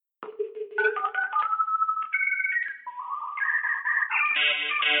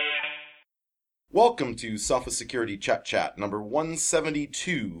Welcome to Sophos Security Chat Chat number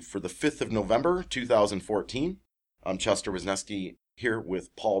 172 for the 5th of November, 2014. I'm Chester Wisniewski here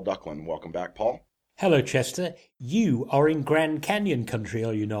with Paul Ducklin. Welcome back, Paul. Hello, Chester. You are in Grand Canyon country,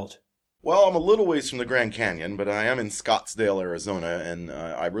 are you not? Well, I'm a little ways from the Grand Canyon, but I am in Scottsdale, Arizona, and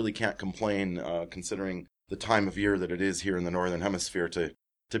I really can't complain considering the time of year that it is here in the Northern Hemisphere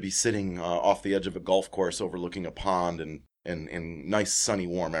to be sitting off the edge of a golf course overlooking a pond in nice, sunny,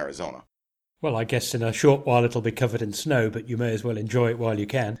 warm Arizona. Well, I guess in a short while it'll be covered in snow, but you may as well enjoy it while you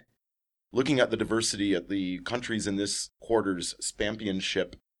can. Looking at the diversity at the countries in this quarter's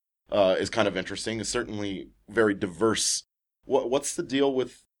Spampionship is kind of interesting. It's certainly very diverse. What's the deal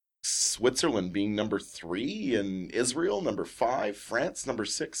with Switzerland being number 3 and Israel number 5, France number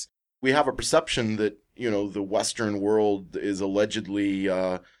 6? We have a perception that, the Western world is allegedly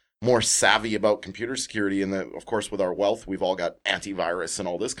more savvy about computer security, and that, of course, with our wealth, we've all got antivirus and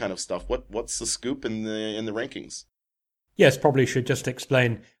all this kind of stuff. What's the scoop in the rankings? Yes, probably should just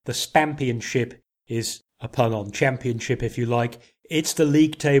explain the Spampionship is a pun on championship, if you like. It's the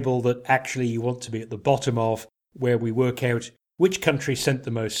league table that actually you want to be at the bottom of, where we work out which country sent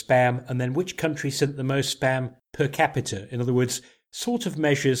the most spam and then which country sent the most spam per capita. In other words, sort of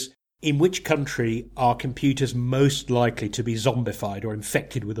measures in which country are computers most likely to be zombified or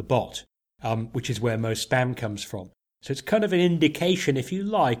infected with a bot, which is where most spam comes from. So it's kind of an indication, if you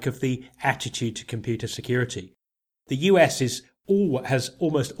like, of the attitude to computer security. The US has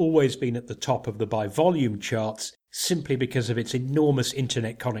almost always been at the top of the by volume charts simply because of its enormous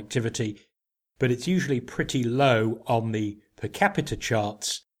internet connectivity, but it's usually pretty low on the per capita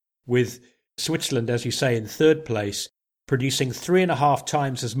charts, with Switzerland, as you say, in third place, producing 3.5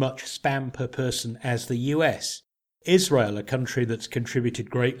 times as much spam per person as the US. Israel, a country that's contributed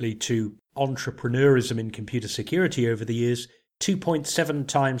greatly to entrepreneurism in computer security over the years, 2.7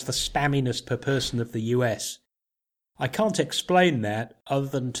 times the spamminess per person of the US. I can't explain that other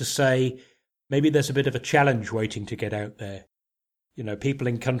than to say maybe there's a bit of a challenge waiting to get out there. People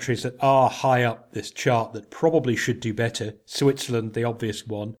in countries that are high up this chart that probably should do better, Switzerland, the obvious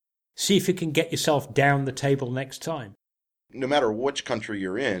one, see if you can get yourself down the table next time. No matter which country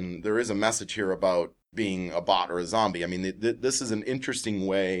you're in, there is a message here about being a bot or a zombie. I mean, this is an interesting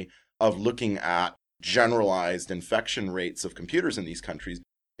way of looking at generalized infection rates of computers in these countries.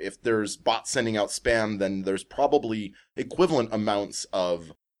 If there's bots sending out spam, then there's probably equivalent amounts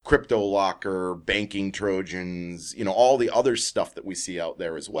of crypto locker, banking trojans, all the other stuff that we see out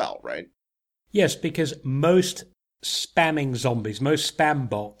there as well, right? Yes, because most spamming zombies, most spam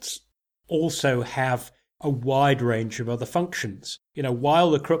bots also have a wide range of other functions.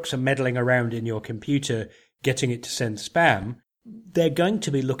 While the crooks are meddling around in your computer, getting it to send spam, they're going to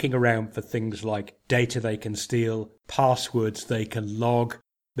be looking around for things like data they can steal, passwords they can log,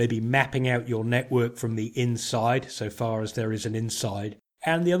 maybe mapping out your network from the inside, so far as there is an inside.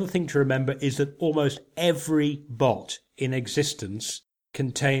 And the other thing to remember is that almost every bot in existence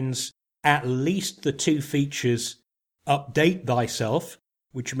contains at least the 2 features update thyself,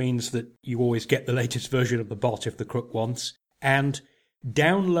 which means that you always get the latest version of the bot if the crook wants, and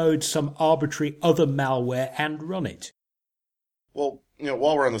download some arbitrary other malware and run it. Well,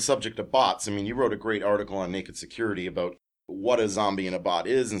 while we're on the subject of bots, you wrote a great article on Naked Security about what a zombie and a bot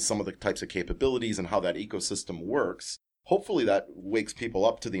is and some of the types of capabilities and how that ecosystem works. Hopefully that wakes people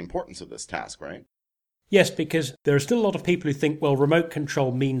up to the importance of this task, right? Yes, because there are still a lot of people who think, well, remote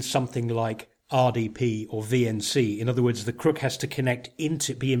control means something like RDP or VNC. In other words, the crook has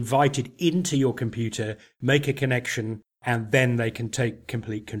to be invited into your computer, make a connection, and then they can take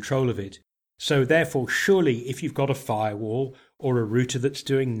complete control of it. So therefore, surely if you've got a firewall or a router that's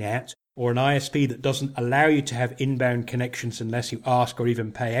doing NAT or an ISP that doesn't allow you to have inbound connections unless you ask or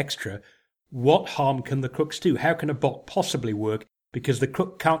even pay extra, what harm can the crooks do? How can a bot possibly work? Because the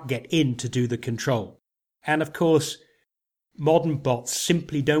crook can't get in to do the control. And of course, modern bots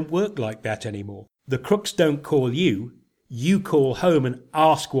simply don't work like that anymore. The crooks don't call you. You call home and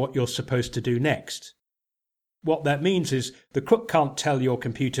ask what you're supposed to do next. What that means is the crook can't tell your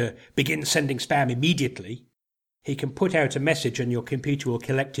computer, begin sending spam immediately. He can put out a message and your computer will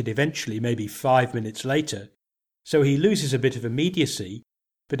collect it eventually, maybe 5 minutes later. So he loses a bit of immediacy.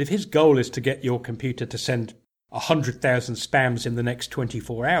 But if his goal is to get your computer to send 100,000 spams in the next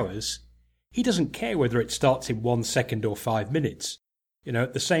 24 hours, he doesn't care whether it starts in 1 second or 5 minutes.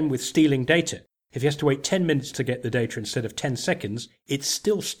 The same with stealing data. If he has to wait 10 minutes to get the data instead of 10 seconds, it's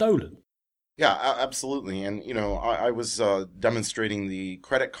still stolen. Yeah, absolutely. And, I was demonstrating the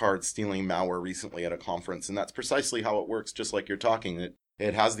credit card stealing malware recently at a conference, and that's precisely how it works, just like you're talking.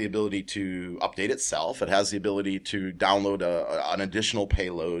 It has the ability to update itself. It has the ability to download an additional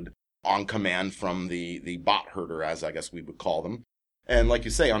payload on command from the bot herder, as I guess we would call them. And like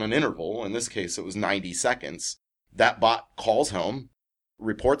you say, on an interval, in this case it was 90 seconds, that bot calls home,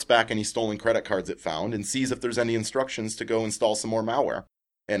 reports back any stolen credit cards it found, and sees if there's any instructions to go install some more malware.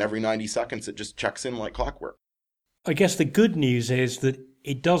 And every 90 seconds it just checks in like clockwork. I guess the good news is that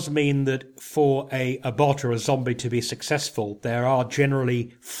it does mean that for a bot or a zombie to be successful, there are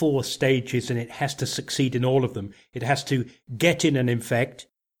generally 4 stages and it has to succeed in all of them. It has to get in and infect.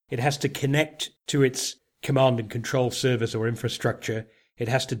 It has to connect to its command and control servers or infrastructure. It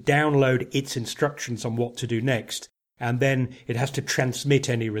has to download its instructions on what to do next. And then it has to transmit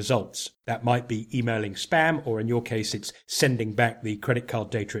any results. That might be emailing spam, or in your case, it's sending back the credit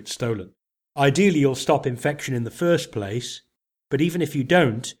card data it's stolen. Ideally, you'll stop infection in the first place, but even if you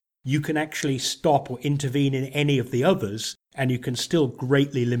don't, you can actually stop or intervene in any of the others, and you can still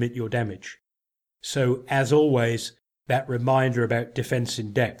greatly limit your damage. So, as always, that reminder about defense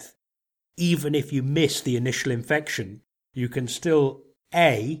in depth. Even if you miss the initial infection, you can still,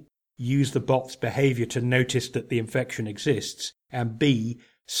 A, use the bot's behavior to notice that the infection exists, and B,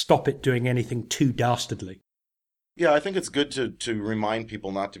 stop it doing anything too dastardly. Yeah, I think it's good to remind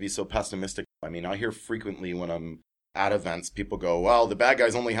people not to be so pessimistic. I mean, I hear frequently when I'm at events, people go, well, the bad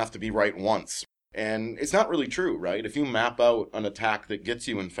guys only have to be right once. And it's not really true, right? If you map out an attack that gets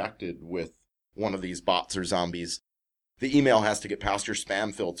you infected with one of these bots or zombies, the email has to get past your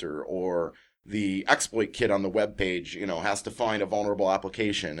spam filter, or the exploit kit on the web page, has to find a vulnerable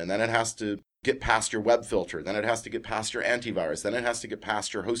application, and then it has to get past your web filter, then it has to get past your antivirus, then it has to get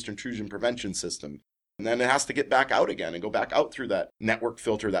past your host intrusion prevention system. And then it has to get back out again and go back out through that network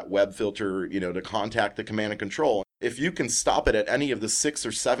filter, that web filter, to contact the command and control. If you can stop it at any of the 6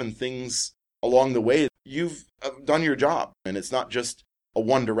 or 7 things along the way, you've done your job. And it's not just a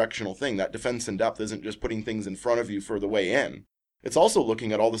one-directional thing. That defense in depth isn't just putting things in front of you for the way in. It's also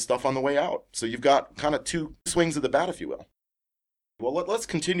looking at all the stuff on the way out. So you've got kind of 2 swings of the bat, if you will. Well, let's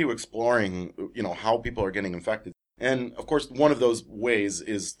continue exploring, how people are getting infected. And, of course, one of those ways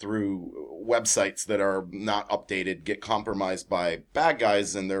is through websites that are not updated, get compromised by bad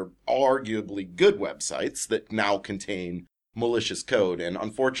guys, and they're arguably good websites that now contain malicious code. And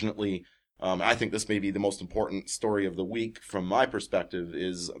unfortunately, I think this may be the most important story of the week from my perspective,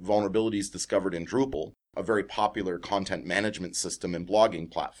 is vulnerabilities discovered in Drupal, a very popular content management system and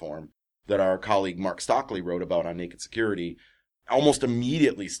blogging platform that our colleague Mark Stockley wrote about on Naked Security, almost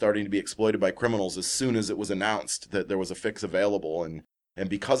immediately starting to be exploited by criminals as soon as it was announced that there was a fix available. And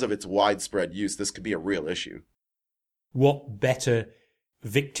because of its widespread use, this could be a real issue. What better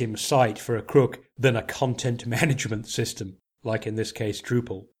victim site for a crook than a content management system, like in this case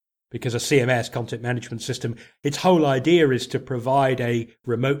Drupal? Because a CMS, content management system, its whole idea is to provide a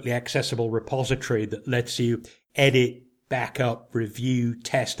remotely accessible repository that lets you edit, back up, review,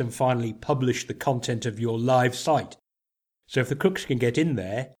 test, and finally publish the content of your live site. So if the crooks can get in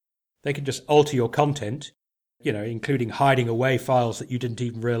there, they can just alter your content, including hiding away files that you didn't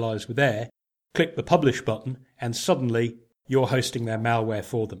even realize were there, click the publish button, and suddenly you're hosting their malware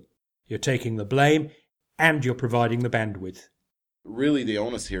for them. You're taking the blame, and you're providing the bandwidth. Really, the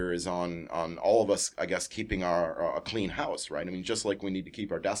onus here is on all of us, I guess, keeping a clean house, right? I mean, just like we need to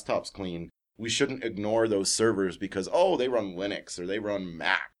keep our desktops clean, we shouldn't ignore those servers because, they run Linux or they run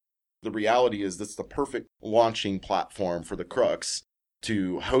Mac. The reality is that's the perfect launching platform for the crooks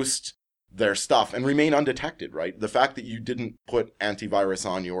to host their stuff and remain undetected, right? The fact that you didn't put antivirus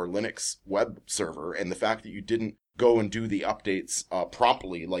on your Linux web server, and the fact that you didn't go and do the updates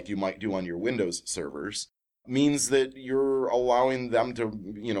promptly like you might do on your Windows servers, means that you're allowing them to,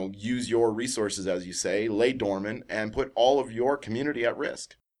 use your resources, as you say, lay dormant, and put all of your community at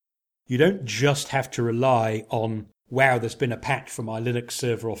risk. You don't just have to rely on, wow, there's been a patch for my Linux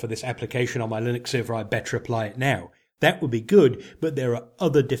server or for this application on my Linux server, I better apply it now. That would be good, but there are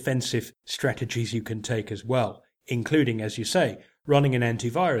other defensive strategies you can take as well, including, as you say, running an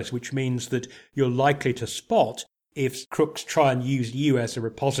antivirus, which means that you're likely to spot if crooks try and use you as a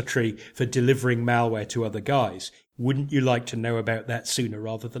repository for delivering malware to other guys. Wouldn't you like to know about that sooner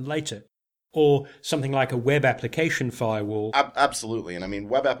rather than later? Or something like a web application firewall. Absolutely. And I mean,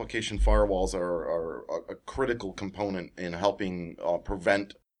 web application firewalls are a critical component in helping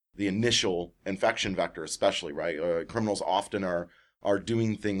prevent the initial infection vector, especially, right? Criminals often are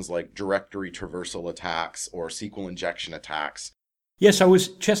doing things like directory traversal attacks or SQL injection attacks. Yes,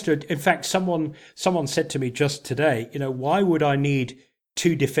 Chester, in fact, someone said to me just today, why would I need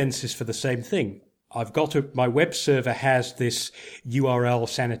 2 defenses for the same thing? I've got my web server has this URL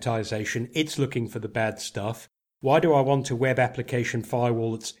sanitization. It's looking for the bad stuff. Why do I want a web application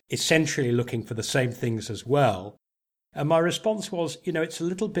firewall that's essentially looking for the same things as well? And my response was, it's a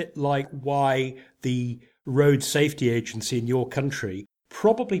little bit like why the road safety agency in your country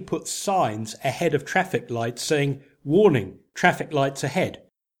probably puts signs ahead of traffic lights saying, warning, traffic lights ahead.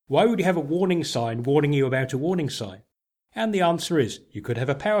 Why would you have a warning sign warning you about a warning sign? And the answer is, you could have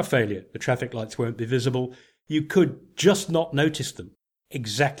a power failure. The traffic lights won't be visible. You could just not notice them.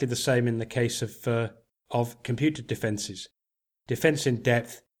 Exactly the same in the case of computer defenses. Defense in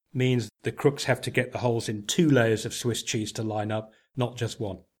depth means the crooks have to get the holes in 2 layers of Swiss cheese to line up, not just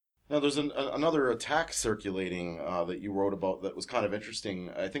one. Now, there's another attack circulating that you wrote about that was kind of interesting.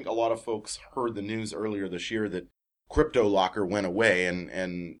 I think a lot of folks heard the news earlier this year that CryptoLocker went away,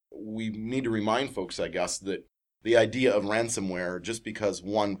 and we need to remind folks, I guess, that the idea of ransomware, just because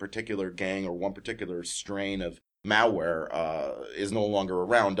one particular gang or one particular strain of malware is no longer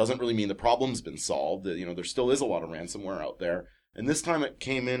around, doesn't really mean the problem's been solved. There still is a lot of ransomware out there. And this time it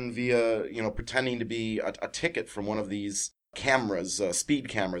came in via, pretending to be a ticket from one of these cameras, speed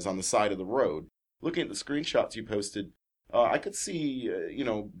cameras on the side of the road. Looking at the screenshots you posted, I could see,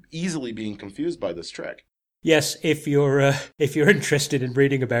 easily being confused by this trick. Yes, if you're interested in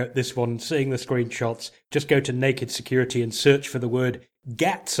reading about this one, seeing the screenshots, just go to Naked Security and search for the word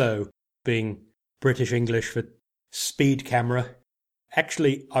Gatso, being British English for speed camera.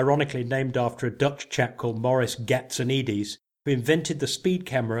 Actually, ironically named after a Dutch chap called Maurice Gatsonides, who invented the speed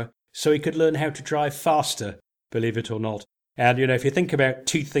camera so he could learn how to drive faster, believe it or not. And, if you think about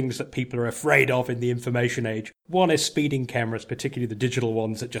 2 things that people are afraid of in the information age, one is speeding cameras, particularly the digital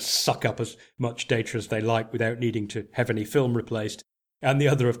ones that just suck up as much data as they like without needing to have any film replaced. And the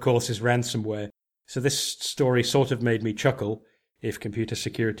other, of course, is ransomware. So this story sort of made me chuckle, if computer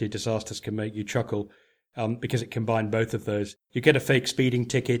security disasters can make you chuckle, because it combined both of those. You get a fake speeding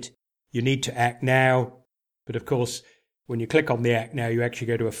ticket, you need to act now, but of course, when you click on the act now, you actually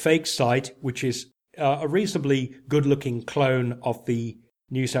go to a fake site, which is a reasonably good-looking clone of the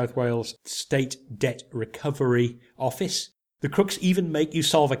New South Wales State Debt Recovery Office. The crooks even make you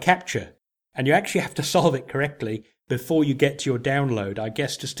solve a CAPTCHA, and you actually have to solve it correctly before you get to your download, I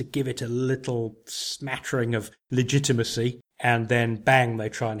guess just to give it a little smattering of legitimacy, and then bang, they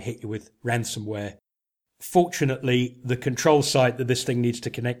try and hit you with ransomware. Fortunately, the control site that this thing needs to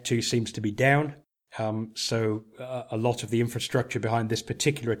connect to seems to be down. So a lot of the infrastructure behind this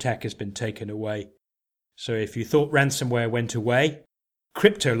particular attack has been taken away. So if you thought ransomware went away,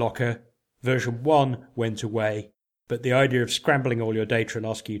 CryptoLocker version 1 went away, but the idea of scrambling all your data and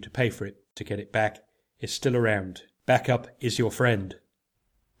asking you to pay for it to get it back is still around. Backup is your friend.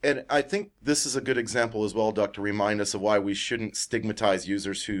 And I think this is a good example as well, Doug, to remind us of why we shouldn't stigmatize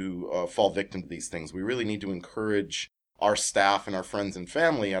users who fall victim to these things. We really need to encourage our staff and our friends and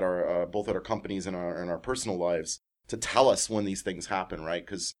family at our both at our companies and our personal lives to tell us when these things happen, right?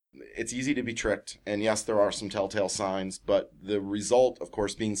 Because it's easy to be tricked, and yes, there are some telltale signs, but the result, of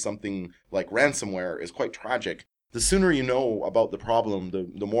course, being something like ransomware is quite tragic. The sooner you know about the problem,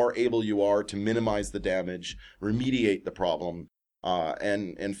 the more able you are to minimize the damage, remediate the problem,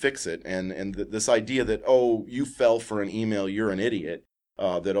 and fix it. And this idea that, oh, you fell for an email, you're an idiot,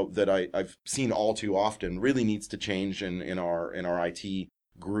 that I've seen all too often really needs to change in our IT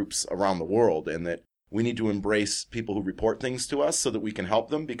groups around the world, and that we need to embrace people who report things to us so that we can help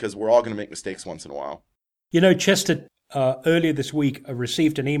them, because we're all going to make mistakes once in a while. Chester, earlier this week, I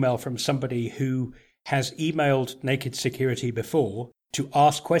received an email from somebody who has emailed Naked Security before to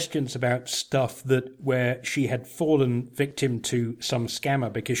ask questions about stuff where she had fallen victim to some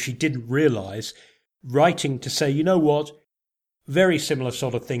scammer because she didn't realize, writing to say, you know what, very similar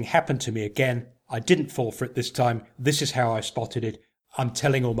sort of thing happened to me again. I didn't fall for it this time. This is how I spotted it. I'm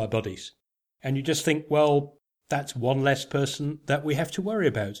telling all my buddies. And you just think, well, that's one less person that we have to worry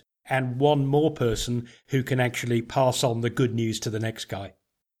about, and one more person who can actually pass on the good news to the next guy.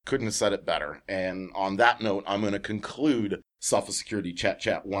 Couldn't have said it better. And on that note, I'm going to conclude Sophos Security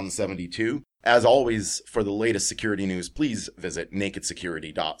Chat 172. As always, for the latest security news, please visit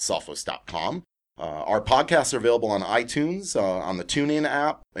nakedsecurity.sophos.com. Our podcasts are available on iTunes, on the TuneIn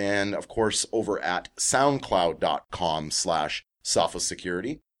app, and of course over at soundcloud.com/Sophos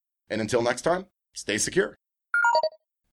Security. And until next time, stay secure.